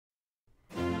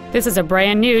This is a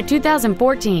brand new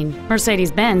 2014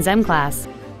 Mercedes-Benz M-Class.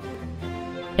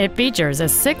 It features a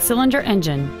 6-cylinder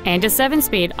engine and a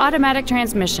 7-speed automatic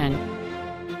transmission.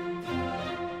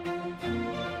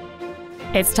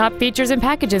 Its top features and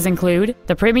packages include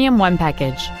the Premium One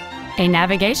package, a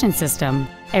navigation system,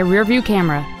 a rear-view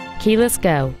camera, keyless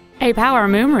go, a power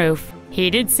moonroof,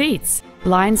 heated seats,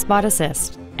 blind spot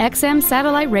assist, XM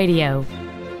satellite radio,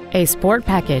 a sport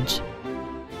package,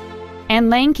 and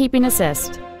lane keeping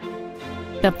assist.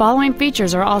 The following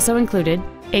features are also included: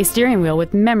 a steering wheel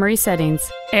with memory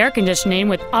settings, air conditioning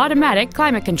with automatic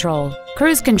climate control,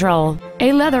 cruise control,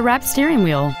 a leather-wrapped steering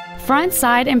wheel, front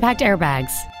side impact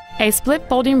airbags, a split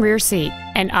folding rear seat,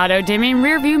 an auto-dimming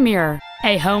rear-view mirror,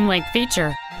 a home link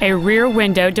feature, a rear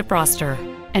window defroster,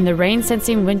 and the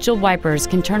rain-sensing windshield wipers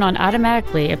can turn on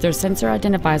automatically if their sensor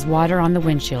identifies water on the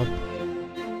windshield.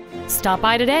 Stop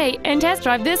by today and test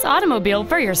drive this automobile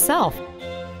for yourself.